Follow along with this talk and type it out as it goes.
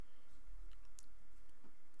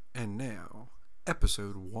And now,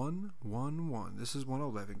 episode 111. This is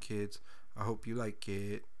 111, kids. I hope you like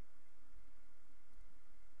it.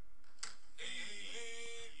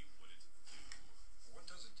 Hey. What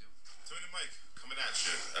does it do? Tony and Mike coming at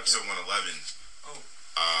you. Episode 111. Oh.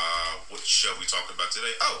 What show we talking about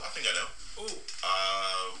today? Oh, I think I know.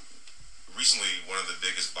 Recently, one of the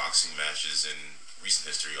biggest boxing matches in recent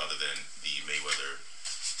history, other than the Mayweather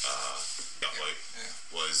fight,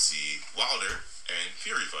 was the Wilder and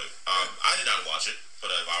Fury fight. I did not watch it,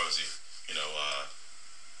 but I've obviously,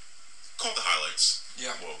 caught the highlights.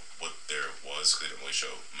 Yeah. Well, what there was, 'cause they didn't really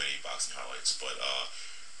show many boxing highlights. But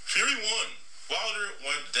Fury won. Wilder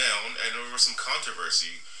went down, and there was some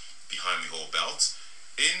controversy behind the whole bout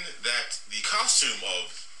in that the costume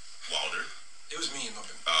of Wilder, It was mean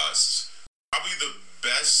looking. probably the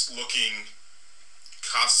best looking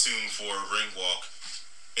costume for a ring walk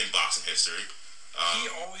in boxing history. He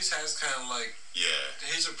always has kind of like, Yeah.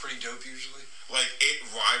 his are pretty dope usually. Like, it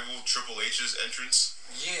rivaled Triple H's entrance.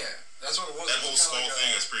 Yeah, that's what it was. That It whole was kinda skull like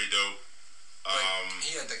thing is pretty dope.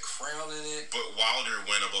 he had the crown in it. But Wilder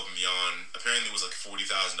went above and beyond. Apparently it was like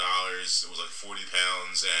 $40,000. It was like 40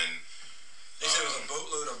 pounds, and They said it was a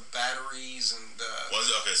boatload of batteries and was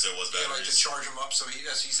it? Okay, so it was yeah, like to batteries. charge him up. So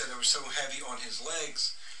as he said, it was so heavy on his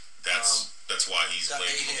legs That's why he's that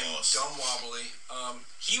made blamed for him loss. dumb wobbly.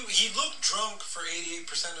 He looked drunk for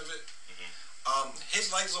 88% of it.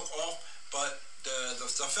 His legs look off, but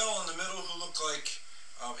the fellow in the middle who looked like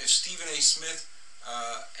if Stephen A. Smith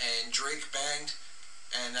and Drake banged,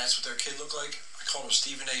 and that's what their kid looked like. I called him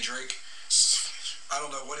Stephen A. Drake. I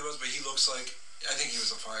don't know what he was, but he looks like, I think he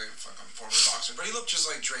was a fucking former boxer, but he looked just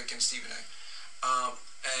like Drake and Stephen A.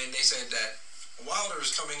 And they said that Wilder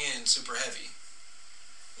is coming in super heavy.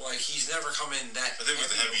 Like, he's never come in that I think it was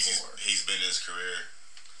the heavy heaviest before. he's been in his career.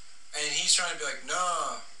 And he's trying to be like,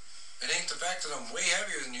 nah, it ain't the fact that I'm way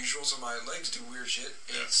heavier than usual, so my legs do weird shit.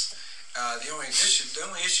 Yeah. It's the only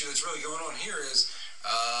issue that's really going on here is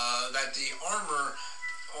that the armor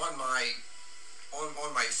on my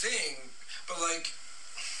thing, but like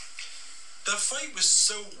the fight was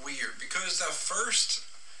so weird because the first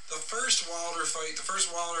Wilder fight, the first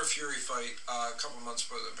Wilder Fury fight, a couple months,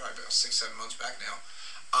 probably about 6-7 months back now.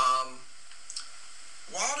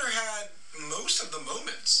 Wilder had most of the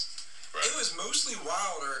moments. Right. It was mostly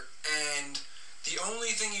Wilder, and the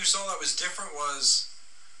only thing you saw that was different was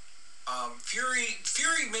Fury.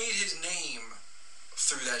 Fury made his name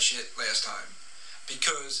through that shit last time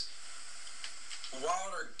because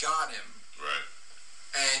Wilder got him. Right.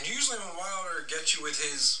 And usually when Wilder gets you with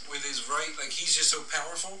his right, like he's just so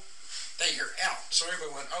powerful that you're out. So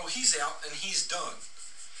everybody went, oh, he's out and he's done.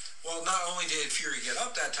 Well, not only did Fury get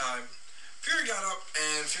up that time, Fury got up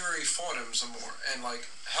and Fury fought him some more and like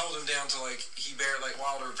held him down to like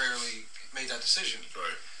Wilder barely made that decision.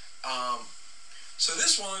 Right. So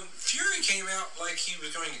this one, Fury came out like he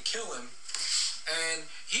was going to kill him, and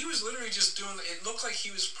he was literally just doing. It looked like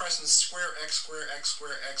he was pressing square X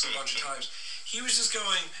a bunch of times. He was just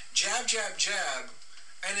going jab, jab, jab,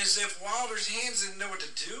 and as if Wilder's hands didn't know what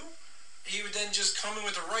to do, he would then just come in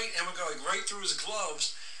with the right and would go like right through his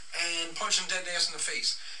gloves and punch him dead ass in the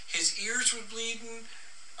face. His ears were bleeding,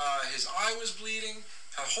 his eye was bleeding,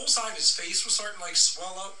 the whole side of his face was starting to like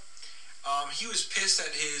swell up. He was pissed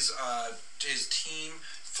that his team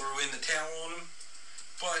threw in the towel on him,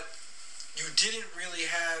 but you didn't really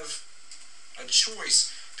have a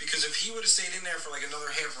choice because if he would have stayed in there for like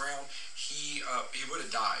another half round, he would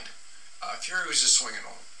have died. Fury was just swinging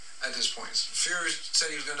on him at this point. Fury said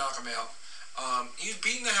he was going to knock him out. He was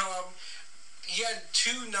beating the hell out of him. He had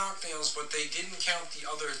 2 knockdowns, but they didn't count the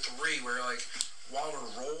other 3 where like Wilder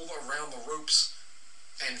rolled around the ropes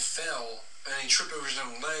and fell, and he tripped over his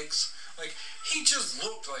own legs. Like, he just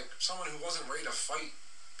looked like someone who wasn't ready to fight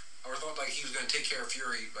or thought like he was going to take care of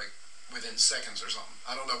Fury like within seconds or something.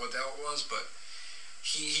 I don't know what the hell it was, but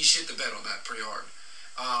he shit the bed on that pretty hard.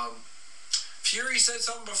 Fury said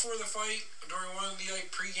something before the fight during one of the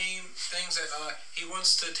like pre-game things that he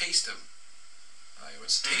wants to taste him. He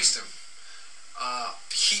wants to taste him.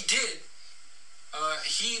 He did.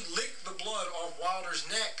 He licked the blood off Wilder's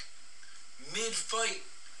neck mid-fight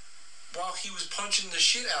while he was punching the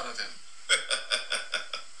shit out of him.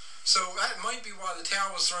 So that might be why the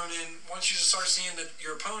towel was thrown in. Once you just start seeing that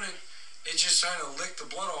your opponent is just trying to lick the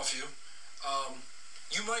blood off you,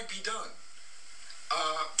 you might be done.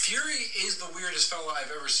 Fury is the weirdest fella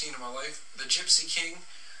I've ever seen in my life. The Gypsy King,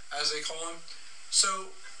 as they call him.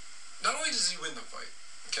 So, not only does he win the fight,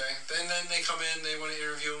 okay, then they come in, they want to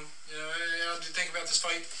interview him. Hey, how do you think about this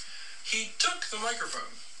fight? He took the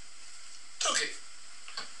microphone. Took it.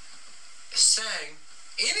 Sang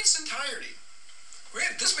in its entirety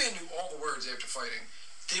Granted, this man knew all the words after fighting.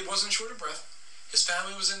 He wasn't short of breath. His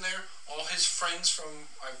family was in there. All his friends from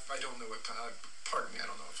I don't know what. Pardon me, I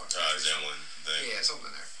don't know if I'm. Zemlin thing. Yeah,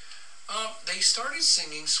 something there. They started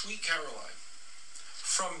singing "Sweet Caroline"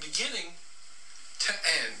 from beginning to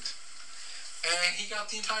end, and he got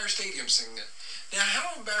the entire stadium singing it. Now,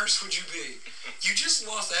 how embarrassed would you be? You just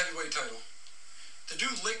lost the heavyweight title. The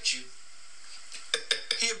dude licked you.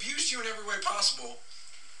 He abused you in every way possible.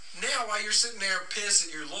 Now, while you're sitting there pissed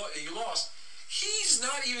that you lost, he's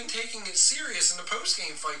not even taking it serious in the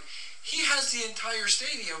post-game fight. He has the entire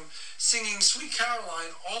stadium singing Sweet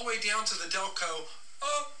Caroline all the way down to the Delco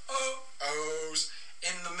oh-oh-ohs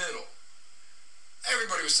in the middle.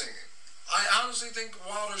 Everybody was singing. I honestly think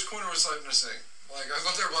Wilder's corner was starting to sing. Like, I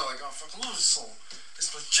thought they were like, oh, fuck, I love this song.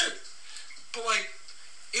 It's my shit. But, like,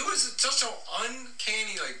 it was such an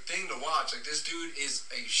uncanny, like, thing to watch. Like, this dude is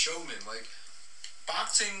a showman. Like,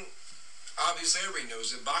 boxing, obviously everybody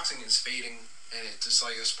knows that boxing is fading, and it's just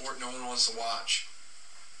like a sport no one wants to watch.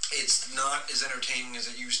 It's not as entertaining as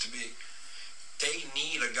it used to be. They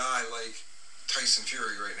need a guy like Tyson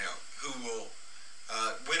Fury right now who will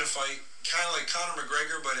win a fight, kind of like Conor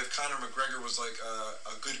McGregor, but if Conor McGregor was like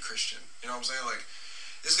a good Christian. You know what I'm saying? Like,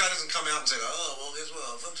 this guy doesn't come out and say, oh, well, guess what,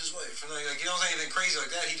 I fucked his wife. And like, he don't say anything crazy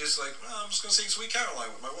like that. He just like, well, I'm just going to sing Sweet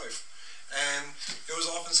Caroline with my wife. And goes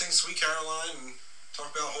off and sings Sweet Caroline and talk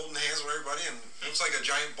about holding hands with everybody, and it looks like a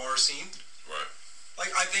giant bar scene. Right.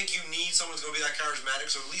 Like, I think you need someone who's going to be that charismatic,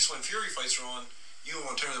 so at least when Fury fights are on, you don't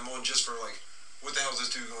want to turn them on just for, like, what the hell is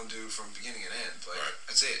this dude going to do from beginning and end? Like, right.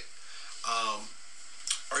 That's it.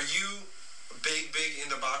 Are you big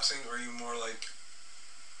into boxing, or are you more like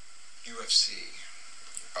UFC?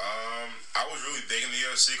 I was really big in the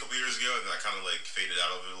UFC a couple years ago, and then I kind of, like, faded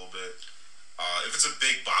out of it a little bit. If it's a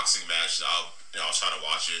big boxing match, I'll try to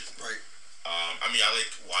watch it. Right. I mean, I like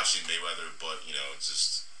watching Mayweather, but, you know, it's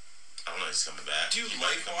just, I don't know, he's coming back. Do you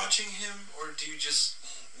like watching him, or do you just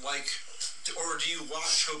like, or do you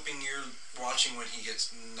watch hoping you're watching when he gets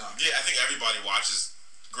knocked? Yeah, I think everybody watches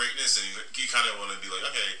greatness, and you kind of want to be like,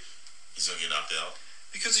 okay, he's going to get knocked out.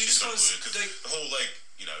 Because you just want to, like, the whole, like,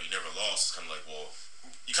 you know, you never lost, kind of like, well,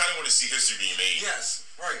 you kind of want to see history being made. Yes,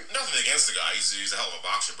 right. Nothing against the guy, he's a hell of a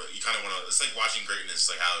boxer, but you kind of want to, it's like watching greatness,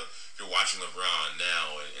 like how you're watching LeBron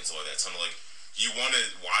now and stuff like that. It's kind of like, you want to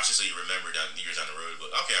watch it so you remember years down the road,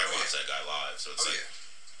 but okay, I watched that guy live. So it's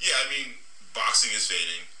yeah, I mean, boxing is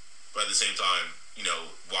fading, but at the same time, you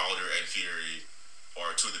know, Wilder and Fury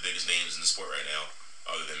are two of the biggest names in the sport right now,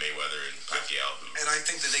 other than Mayweather and Pacquiao. And I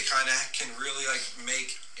think that they kind of can really, like,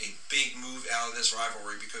 make a big move out of this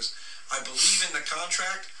rivalry, because I believe in the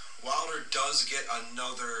contract, Wilder does get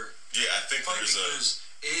another. Yeah, I think there's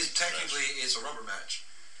it is technically it's a rubber match,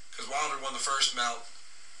 because Wilder won the first bout,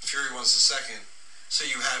 Fury wins the second, so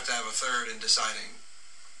you have to have a third in deciding.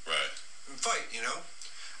 Right. Fight, you know.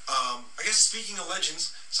 I guess speaking of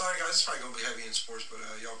legends, sorry guys, it's probably gonna be heavy in sports, but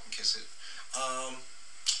y'all can kiss it.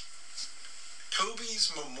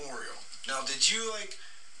 Kobe's memorial. Now, did you like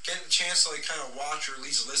get a chance to like kind of watch or at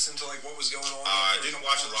least listen to like what was going on? I didn't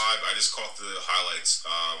watch it live. I just caught the highlights.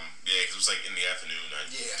 Yeah, because it was like in the afternoon. I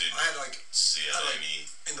had like see any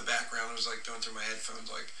in the background. It was like going through my headphones.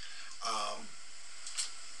 Like,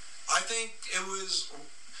 I think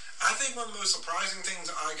one of the most surprising things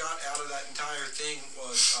I got out of that entire thing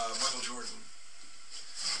was Michael Jordan.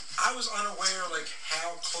 I was unaware like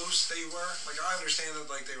how close they were. Like, I understand that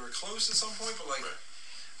like they were close at some point, but like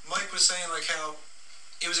Mike was saying like how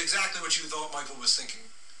it was exactly what you thought Michael was thinking.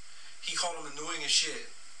 He called him annoying as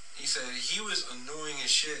shit. He said he was annoying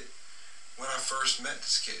as shit when I first met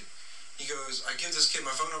this kid. He goes, I give this kid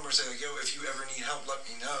my phone number and say like, yo, if you ever need help, let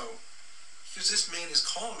me know. He goes, this man is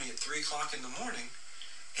calling me at 3 o'clock in the morning,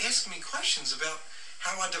 asking me questions about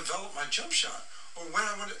how I develop my jump shot or when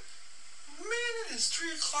I want to. Man, it is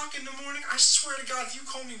 3 o'clock in the morning. I swear to God, if you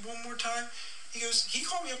call me one more time. He goes, he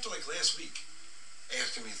called me up to like last week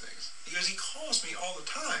asking me things. He goes, he calls me all the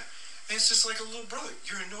time. And it's just like a little brother.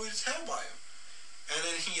 You're annoyed as hell by him. And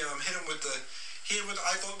then he hit him with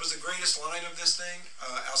I thought was the greatest line of this thing,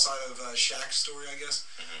 outside of Shaq's story, I guess,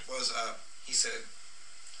 was he said,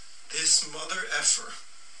 this mother effer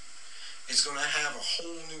is going to have a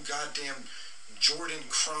whole new goddamn Jordan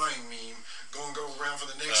crying meme going to go around for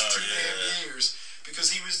the next 2 years, because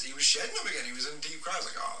he was shedding them again. He was in deep cries,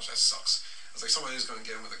 like, oh, that sucks. I was like, somebody's going to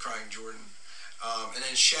get him with a crying Jordan. And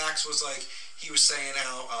then Shaq's was like, he was saying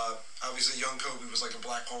how obviously young Kobe was like a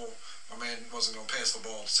black hole. My man wasn't going to pass the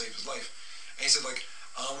ball to save his life. And he said like,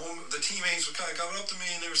 the teammates were kind of coming up to me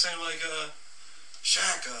and they were saying like,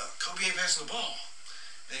 Shaq, Kobe ain't passing the ball.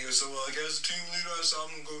 And he goes, so I guess the team leader, I said,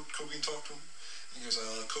 I'm going to go Kobe and talk to him. And he goes,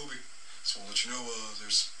 Kobe, So I'll let you know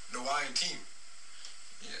there's no I in team.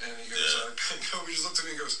 Yeah, and he goes, Kobe just looked at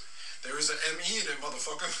me and goes, there is an M-E in it,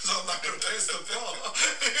 motherfucker, so I'm not going to pass the ball.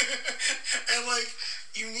 And, like,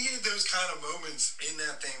 you needed those kind of moments in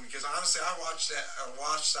that thing because, honestly, I watched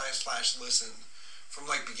 / listened from,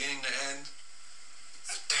 like, beginning to end.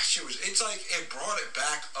 That shit was, it's like, it brought it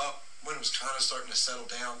back up when it was kind of starting to settle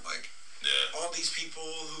down. Like, all these people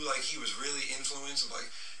who, like, he was really influenced, like,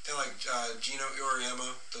 then, like, Gino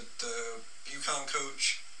Uriema, the UConn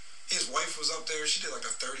coach, his wife was up there. She did, like,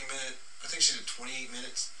 a 30-minute, I think she did 28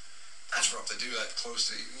 minutes. That's rough to do that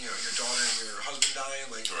close to, your daughter and your husband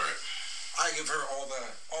dying. Like, right. I give her all the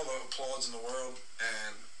applause in the world.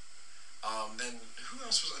 And then who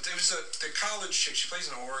else was it? It was the college chick. She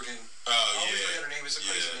plays in Oregon. Oh, I always forget her name. It's a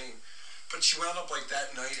crazy name. But she wound up like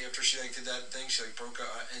that night after she like did that thing. She like broke a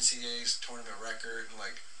NCAA's tournament record and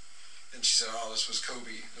like. And she said, "Oh, this was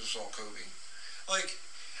Kobe. This was all Kobe." Like,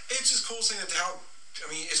 it's just cool seeing how. I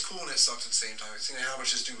mean, it's cool and it sucks at the same time. It's seeing how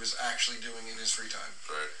much this dude was actually doing in his free time.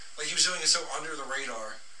 Right. Like, he was doing it so under the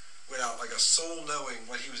radar without, like, a soul knowing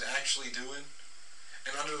what he was actually doing.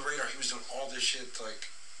 And under the radar, he was doing all this shit to, like,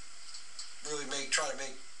 really try to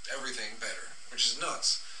make everything better, which is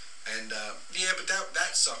nuts. And, but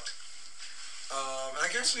that sucked. And I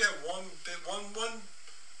guess we have one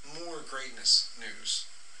more greatness news.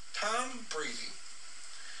 Tom Brady.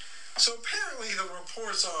 So apparently the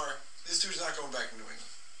reports are this dude's not going back to New England.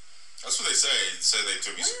 That's what they say. They say they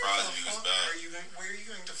took me surprised if he was back. Where are you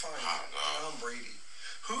going to find I don't know. Tom Brady?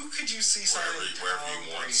 Who could you see signing wherever Tom he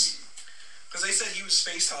Brady? wants. Because they said he was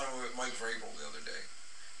FaceTiming with Mike Vrabel the other day.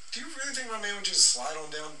 Do you really think my man would just slide on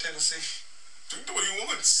down to Tennessee? Do what he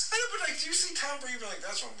wants. I know, but like, do you see Tom Brady like,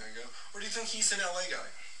 that's where I'm going to go? Or do you think he's an LA guy?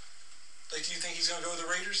 Like, do you think he's going to go with the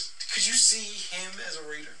Raiders? Could you see him as a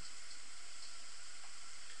Raider?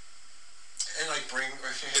 And like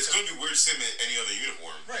it's going to be weird to see him in any other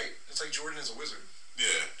uniform. Right. It's like Jordan is a wizard.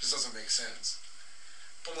 Yeah. It just doesn't make sense.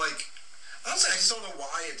 But like, honestly, I just don't know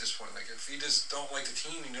why at this point. Like, if you just don't like the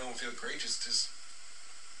team and you don't feel great, just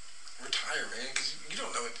retire, man. Because you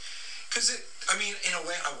don't know it. Because I mean, in a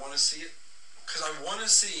way, I want to see it. Because I want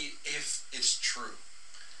to see if it's true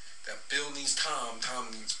that Bill needs Tom,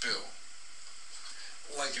 Tom needs Bill.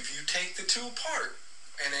 Like, if you take the two apart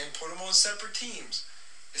and then put them on separate teams,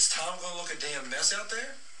 is Tom going to look a damn mess out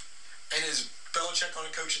there? And is Belichick going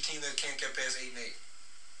to coach a team that can't get past 8-8?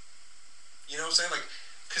 You know what I'm saying? Like,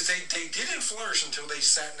 because they didn't flourish until they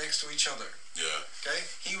sat next to each other. Yeah. Okay?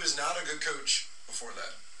 He was not a good coach before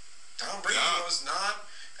that. Tom Brady was not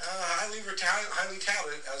highly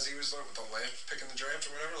touted as he was like, with the last pick in the draft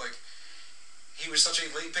or whatever. Like, he was such a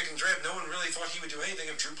late pick in the draft, no one really thought he would do anything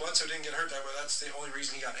if Drew Bledsoe didn't get hurt that way. That's the only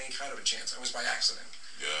reason he got any kind of a chance. It was by accident.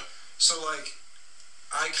 Yeah. So, like,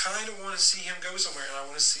 I kind of want to see him go somewhere, and I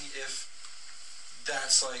want to see if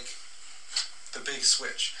that's, like, the big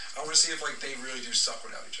switch. I want to see if, like, they really do suck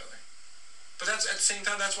without each other. But that's at the same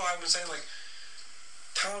time, that's why I've been saying, like,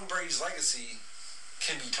 Tom Brady's legacy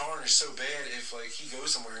can be tarnished so bad if, like, he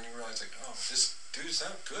goes somewhere and you realize, like, oh, this dude's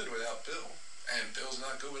not good without Bill, and Bill's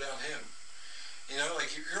not good without him. You know,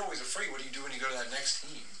 like, you're always afraid, what do you do when you go to that next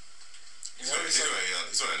team? He's going to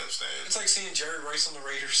end up staying. It's like seeing Jerry Rice on the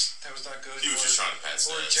Raiders. That was not good. He was just trying to pass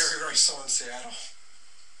Or stats. Jerry Rice on Seattle.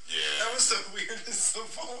 Yeah. That was the weirdest of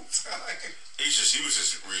all time. He was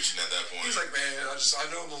just reaching at that point. He's like, man, I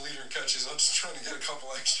know I'm the leader in catches. I'm just trying to get a couple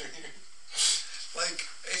extra here. Like,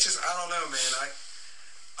 it's just, I don't know, man.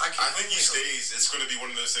 I think he stays. It's going to be one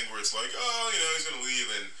of those things where it's like, oh, he's going to leave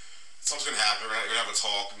and something's going to happen. We're going to have a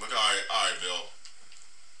talk. I'm like, all right, Bill.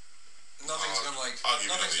 Nothing's going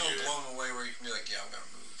to blow him away where you can be like, yeah, I'm going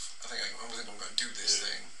to move. I think I'm going to do this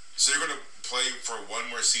thing. So you're going to play for one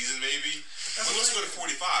more season, maybe? Let's go to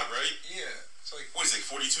 45, right? Yeah. It's like, what is it,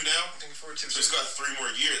 42 now? I think 42. So he's got 3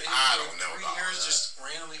 more years. I don't know about 3 years that. just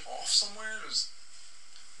randomly off somewhere?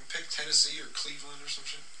 Pick Tennessee or Cleveland or some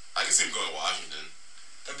shit? I can see him going to Washington.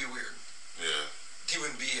 That'd be weird. Yeah. He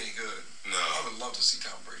wouldn't be any good. No. I would love to see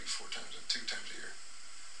Tom Brady 2 times a year.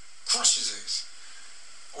 Crush his ass.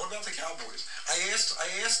 What about the Cowboys? I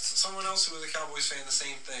asked someone else who was a Cowboys fan the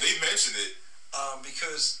same thing. They mentioned it.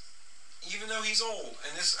 Because even though he's old,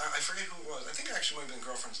 and this, I forget who it was. I think it actually might have been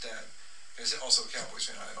girlfriend's dad. He's also a Cowboys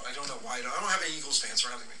fan. I don't know why. I don't have any Eagles fans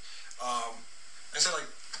surrounding me. I said, like,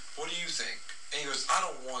 what do you think? And he goes, I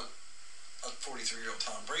don't want a 43-year-old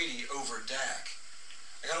Tom Brady over Dak.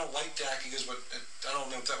 Like, I don't like Dak. He goes, but I don't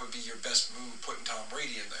know if that would be your best move, putting Tom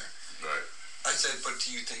Brady in there. Right. I said, but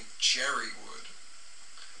do you think Jerry would?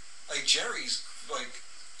 Like, Jerry's, like,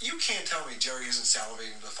 you can't tell me Jerry isn't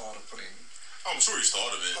salivating the thought of putting... I'm sure he's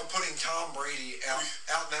thought of it. Of putting Tom Brady out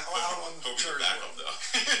on Hope he's Jerry's back up, though.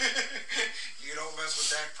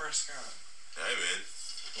 Dak Prescott. Hey, man.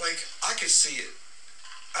 Like, I could see it.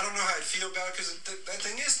 I don't know how I'd feel about it because the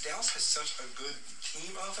thing is, Dallas has such a good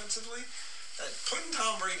team offensively that putting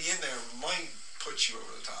Tom Brady in there might put you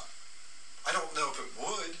over the top. I don't know if it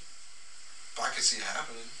would, but I could see it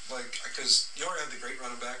happening. Like, because you already have the great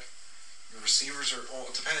running back. Your receivers are, well,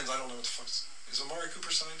 it depends. I don't know what the fuck. Is Amari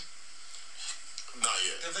Cooper signed? Not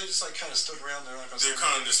yet. If they just, like, kind of stood around, they're not going to They're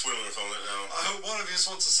kind of just swimming on it now. I hope one of you just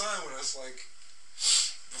wants to sign with us, like,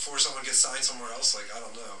 before someone gets signed somewhere else. Like, I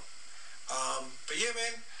don't know. But yeah,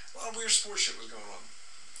 man, a lot of weird sports shit was going on.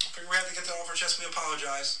 I figured we had to get that off our chest. We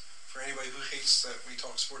apologize for anybody who hates that we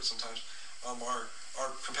talk sports sometimes. Our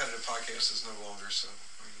competitive podcast is no longer, so,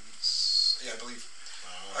 I mean, yeah, I believe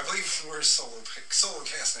we're solo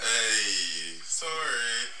cast now. Hey,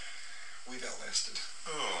 sorry. We've outlasted.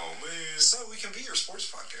 Oh, man. So we can be your sports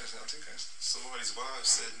podcast now, too, guys. Somebody's wife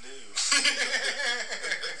said no.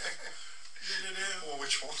 Well,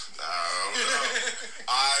 which one? I don't know.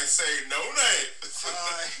 I say no names.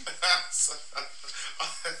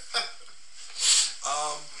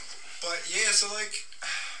 But yeah, so like,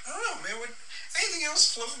 I don't know, man. Anything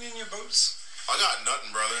else floating in your boats? I got nothing,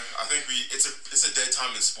 brother. I think it's a dead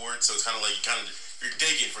time in sports, so it's kind of like you're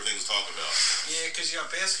digging for things to talk about. Yeah, because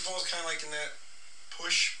basketball's kind of like in that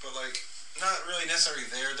push, but like not really necessarily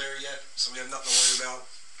there yet. So we have nothing to worry about.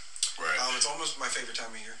 Right. It's almost my favorite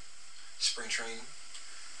time of year. Spring training,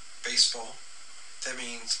 baseball. That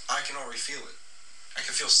means I can already feel it. I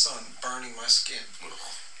can feel sun burning my skin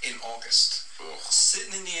in August.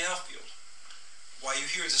 Sitting in the outfield while you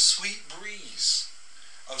hear the sweet breeze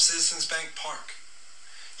of Citizens Bank Park.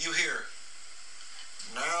 You hear,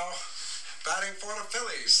 now batting for the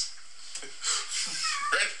Phillies.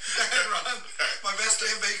 Ron, my best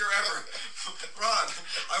Dan Baker ever. Ron,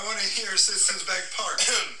 I want to hear Citizens Bank Park.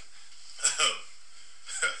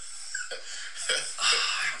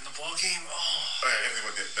 In the ball game. All right, everything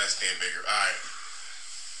with the best Dan Baker. All right,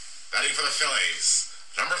 batting for the Phillies.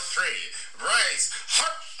 Number 3, Bryce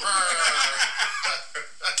Harper.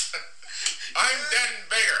 I'm Dan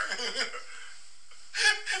Baker.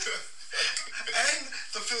 And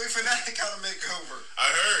the Philly Fanatic got a makeover.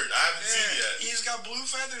 I heard. I haven't seen it yet. He's got blue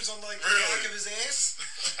feathers on like the Really? back of his ass.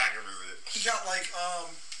 Back of his head. He got like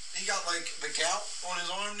the gout on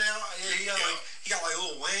his arm now. Yeah, he got like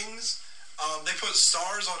little wings. They put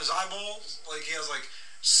stars on his eyeballs. Like he has like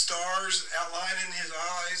stars outlining his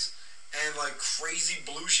eyes and like crazy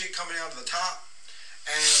blue shit coming out of the top.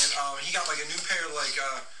 And he got like a new pair of like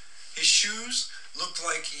his shoes looked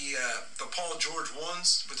like the Paul George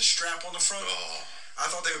ones with the strap on the front. Oh. I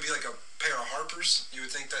thought they would be like a pair of Harpers. You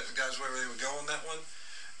would think that the guys where they would go on that one.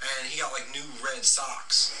 And he got like new red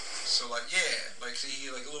socks. So like like he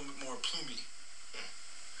like a little bit more plumey.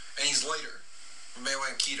 And he's lighter. The man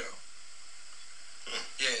went keto.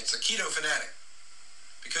 Yeah, it's a keto fanatic.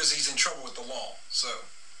 Because he's in trouble with the law. So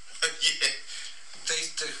Yeah.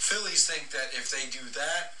 the Phillies think that if they do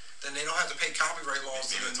that, then they don't have to pay copyright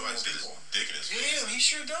laws to the normal people. Dick in his face. Damn, he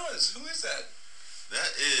sure does. Who is that?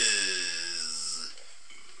 That is.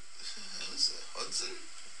 Who's that? Hudson?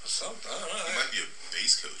 Something. I don't know. He might be a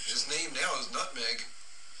base coach. His name now is Nutmeg.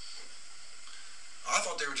 I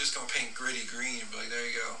thought they were just going to paint gritty green, but like, there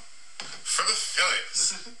you go. For the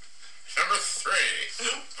Phillies. Number 3,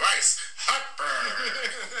 Bryce Harper.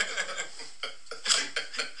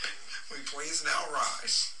 We please now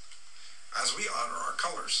rise as we honor our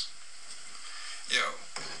colors. Yo,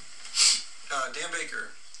 Dan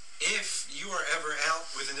Baker, if you are ever out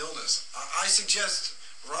with an illness, I suggest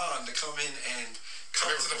Ron to come in and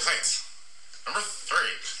Come to the plate. Number 3,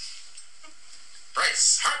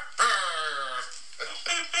 Bryce Harper.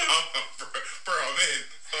 Bro, I'm in.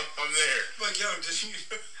 I'm there. Like, yo,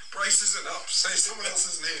 Bryce isn't up. Say someone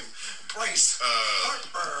else's name. Bryce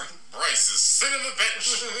Harper. Bryce is sitting on the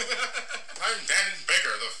bench. I'm Dan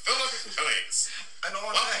Baker, the Philadelphia Phillies. And on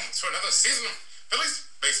Welcome that, to another season of Phillies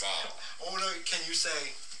baseball. oh no, can you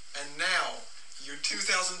say, and now, your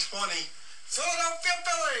 2020 Philadelphia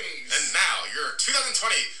Phillies. And now, your 2020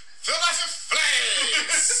 Philadelphia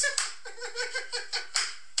Phillies.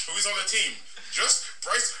 Who's on the team? Just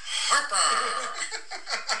Bryce Harper.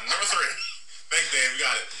 Number 3. Thanks, Dan. We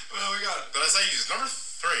got it. Well, we got it. Did I say he's number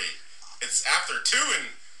 3? It's after 2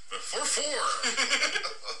 and before 4.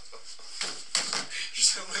 You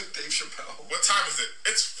sound like Dave Chappelle. What time is it?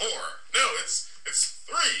 It's 4. No, it's 3.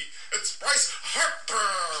 It's Bryce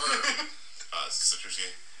Harper. Sixers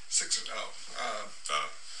game.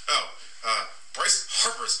 Bryce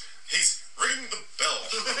Harper's. He's ringing the bell.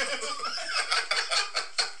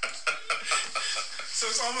 So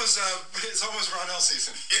it's almost Ronell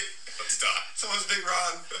season. Yeah, let's die. It's almost Big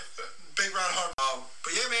Ron Harper. But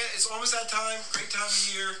it's almost that time. Great time of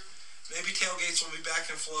year. Maybe tailgates will be back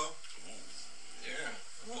in flow. Ooh. Yeah.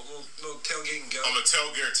 Little tailgate and go. I'm a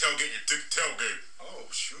tailgate your dick tailgate. Oh,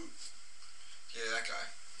 shoot. Yeah, that guy.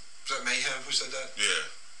 Was that Mayhem who said that? Yeah.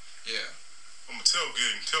 Yeah. I'm a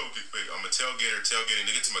tailgating. Wait, I'm a tailgater tailgating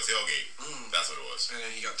to get to my tailgate. That's what it was. And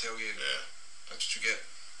then he got tailgated. Yeah. That's what you get.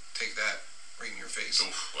 Take that. Right in your face.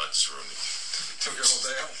 Oof, well, that just ruined it. Took your whole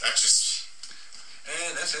day out. That's just...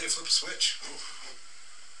 And that's how you flip a switch. Oof.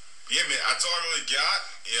 Yeah, man, that's all I really got.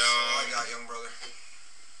 That's all I got, young brother.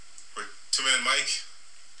 For Two Man Mike,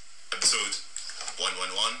 episode 111.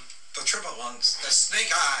 The triple ones. The snake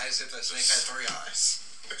eyes if the snake had 3 eyes.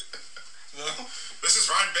 No? This is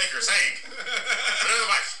Ron Baker saying, another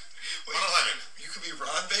life, 111. You could be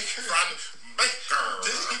Ron Baker? Ron Baker.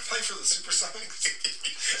 Didn't he play for the Supersonics?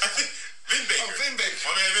 I think Vin Baker. Oh, Vin Baker.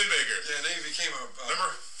 My man Vin Baker. Yeah, and then he became a...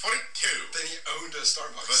 Number 42. Then he owned a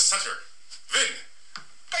Starbucks. The center. Vin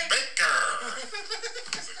Baker.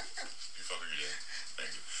 You fucker, you did.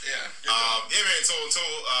 Thank you. Yeah. Yeah, man, so until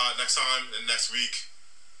next time and next week,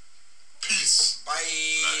 peace. Bye.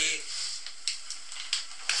 Night.